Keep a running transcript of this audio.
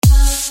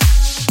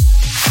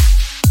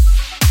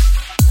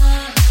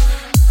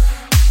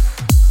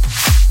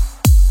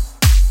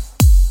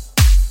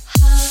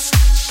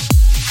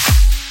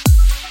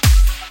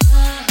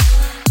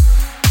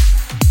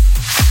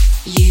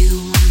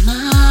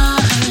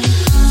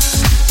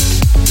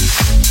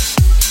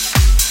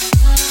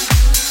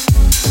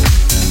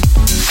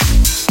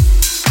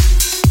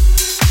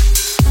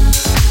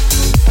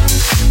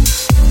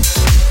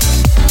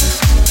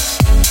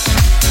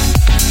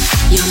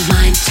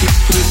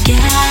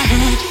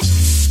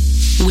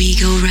We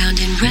go round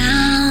and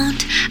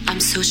round, I'm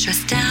so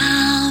stressed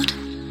out,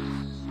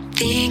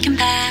 thinking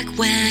back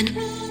when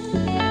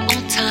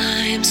old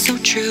times so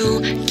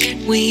true.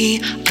 Can't we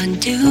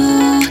undo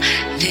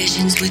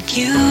visions with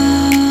you?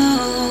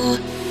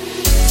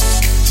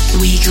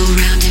 We go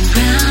round and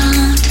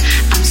round,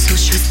 I'm so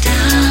stressed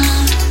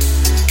out,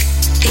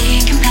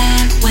 thinking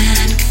back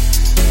when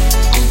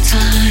old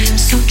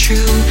times so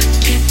true.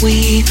 Can't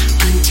we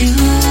undo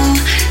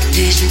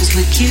visions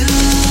with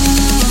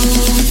you?